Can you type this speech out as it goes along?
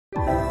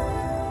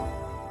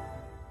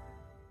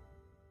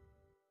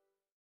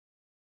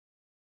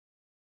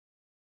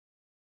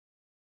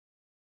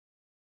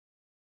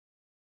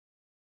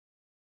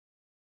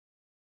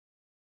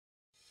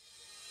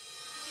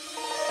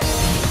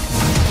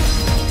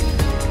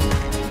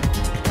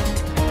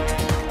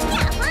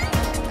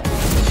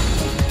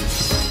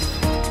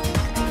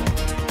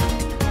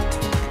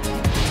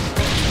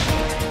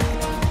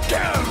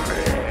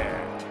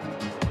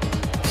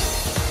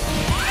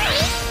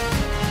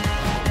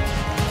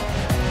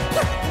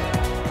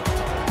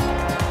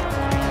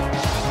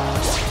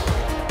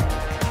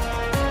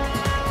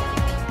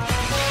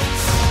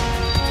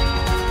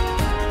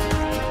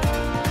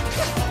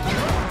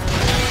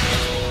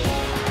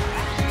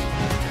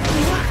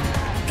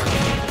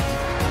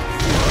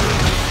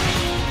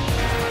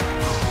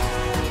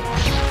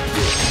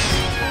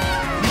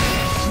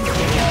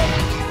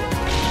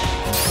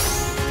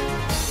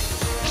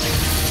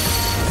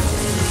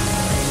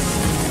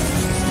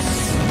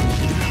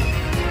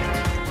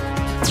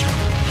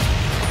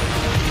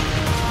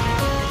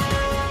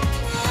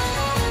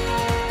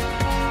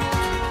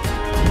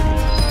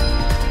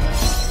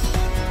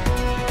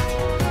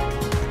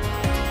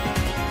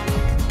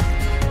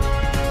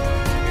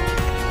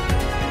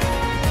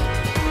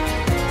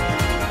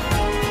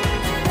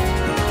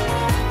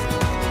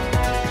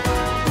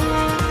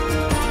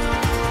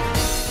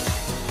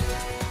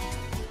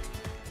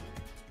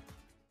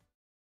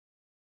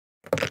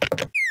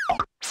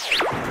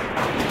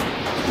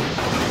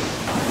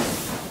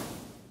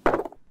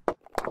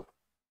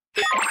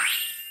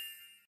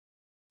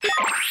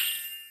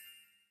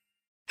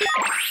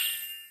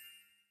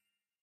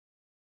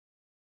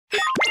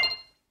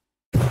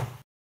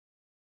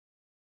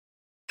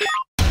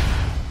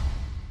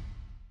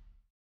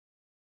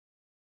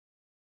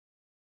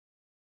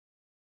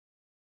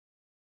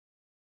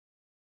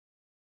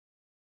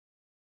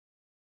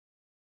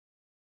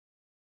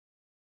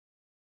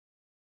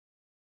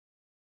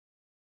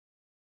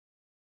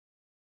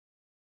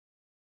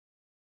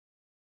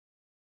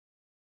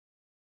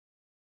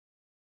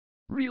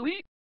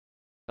Really?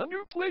 A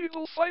new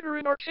playable fighter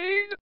in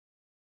arcade?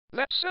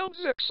 That sounds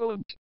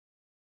excellent.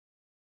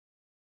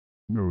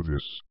 Know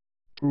this.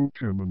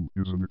 Pokémon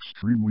is an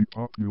extremely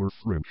popular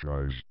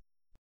franchise.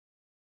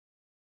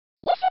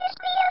 Listen to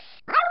me,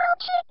 I will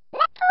kick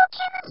that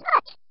Pokemon's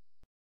butt.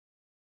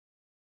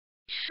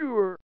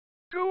 Sure.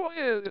 Go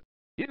ahead.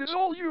 It is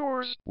all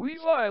yours,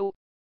 Weavile.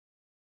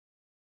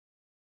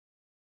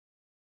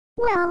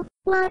 Well,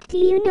 what do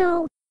you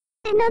know?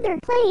 Another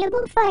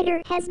playable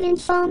fighter has been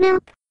shown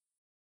up.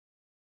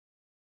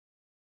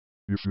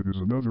 If it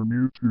is another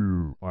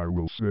Mewtwo, I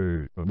will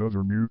say,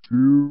 another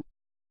Mewtwo?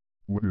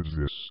 What is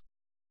this?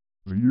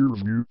 The year of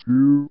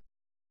Mewtwo?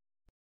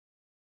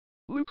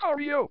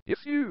 Lucario,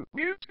 if you,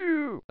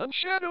 Mewtwo, and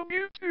Shadow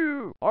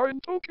Mewtwo are in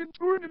Pokken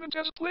Tournament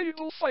as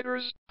playable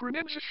fighters,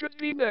 Greninja should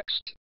be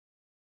next.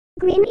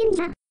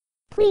 Greninja,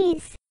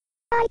 please.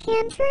 I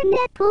can turn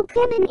that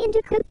Pokemon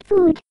into cooked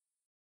food.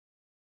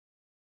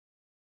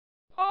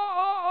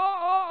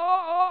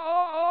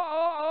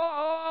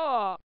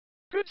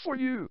 Good for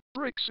you,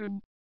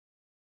 Braixen.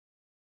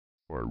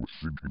 I was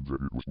thinking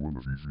that it was one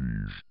of these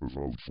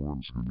evolved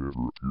forms who never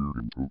appeared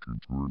in Pokken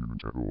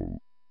Tournament at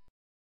all.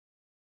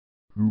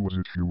 Who was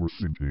it you were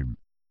thinking?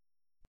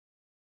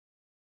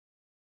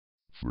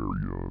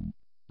 Flareon.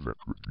 That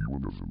could be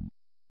one of them.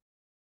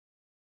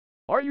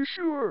 Are you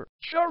sure,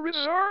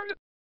 Charizard?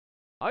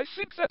 I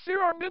think that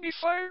there are many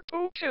fire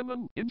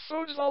Pokémon in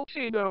Fo's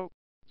volcano.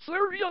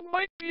 Flareon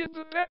might be in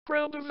the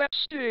background of that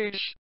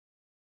stage.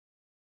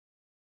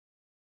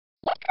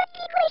 It could be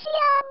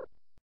Glaceon.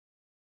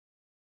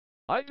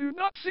 I do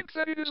not think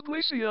that it is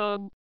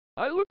Glaceon.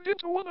 I looked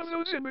into one of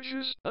those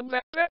images, and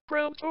that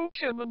background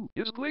Pokémon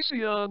is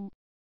Glaceon.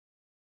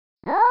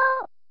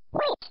 Oh,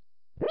 wait.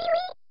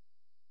 Really?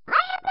 I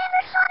have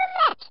never thought of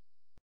that.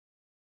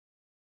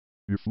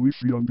 If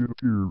Glaceon did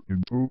appear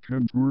in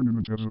Pokken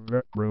Tournament as a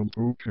background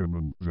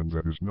Pokémon, then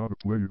that is not a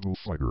playable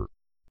fighter.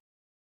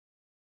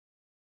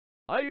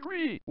 I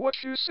agree what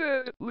you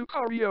said,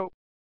 Lucario.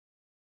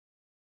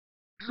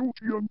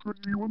 Jolteon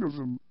could be one of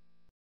them.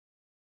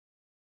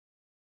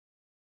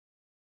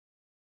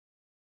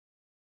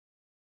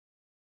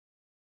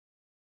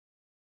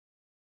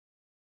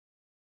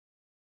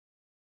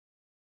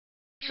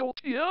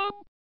 Jolteon?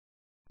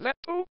 That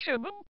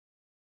Pokémon?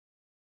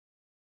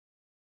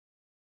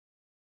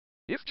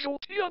 If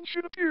Jolteon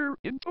should appear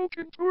in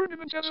Pokken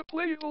Tournament as a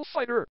playable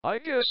fighter, I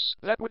guess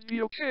that would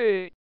be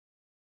okay.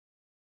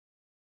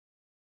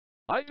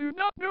 I do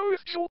not know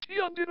if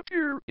Jolteon did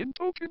appear in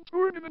Pokken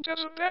Tournament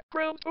as a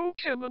background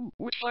Pokémon,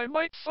 which I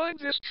might find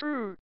this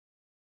true.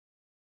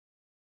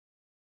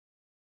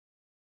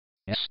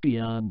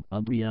 Espeon,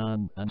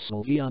 Umbreon, and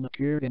Sylveon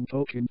appeared in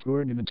Pokken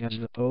Tournament as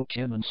the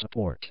Pokémon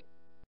support.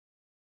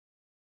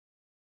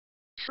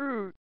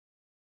 True.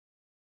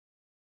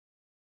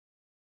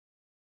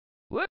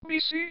 Let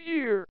me see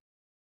here.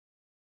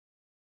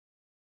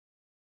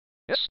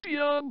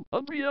 Espeon,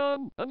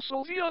 Umbreon, and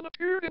Sylveon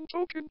appeared in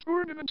Pokken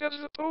Tournament as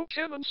the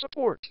Pokémon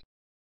support.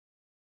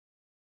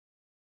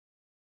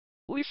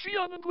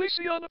 Leafeon and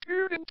Glaceon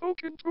appeared in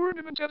Pokken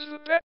Tournament as the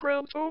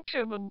background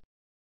Pokemon.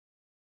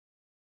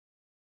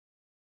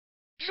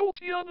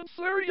 Jolteon and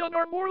Flareon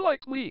are more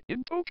likely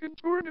in Pokken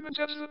Tournament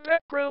as the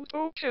background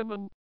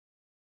Pokemon.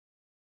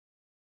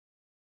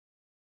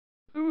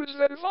 Who is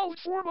that evolved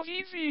form of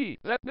Eevee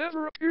that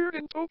never appeared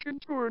in Pokken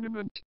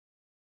Tournament?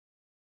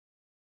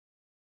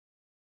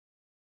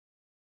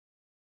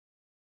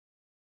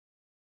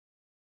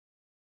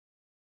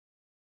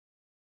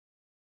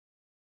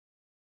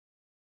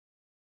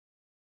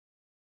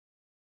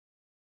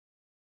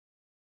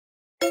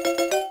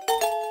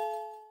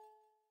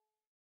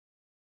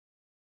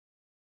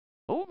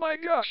 Oh my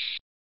gosh!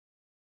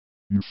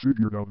 You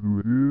figured out who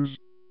it is?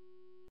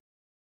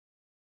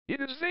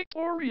 It is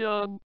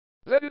Vaporeon.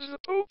 That is the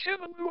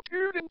Pokemon who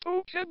appeared in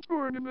Pokken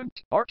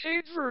Tournament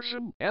arcade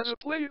version as a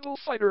playable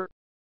fighter.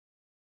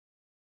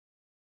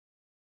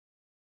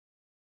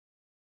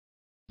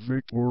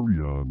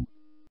 Vaporeon.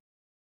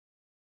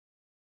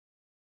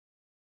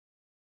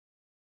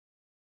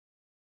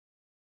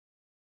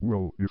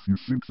 Well, if you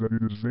think that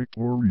it is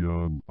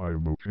Vaporeon, I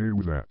am okay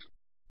with that.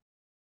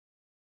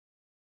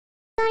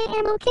 I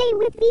am okay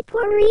with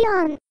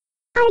Vaporeon.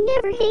 I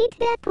never hate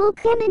that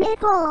Pokemon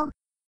at all.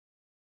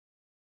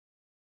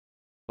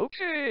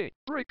 Okay,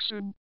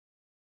 Braixen.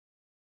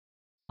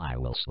 I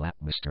will slap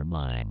Mr.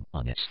 Mime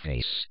on its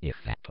face if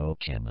that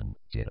Pokemon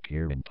did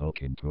appear in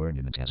Pokken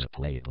Tournament as a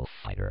playable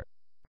fighter.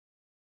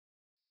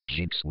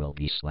 Jinx will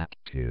be slapped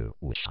too,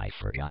 which I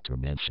forgot to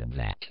mention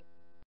that.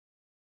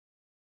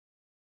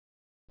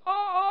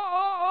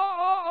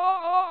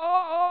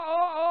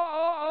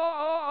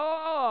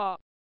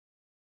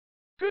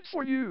 Good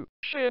for you,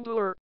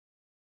 Chandler.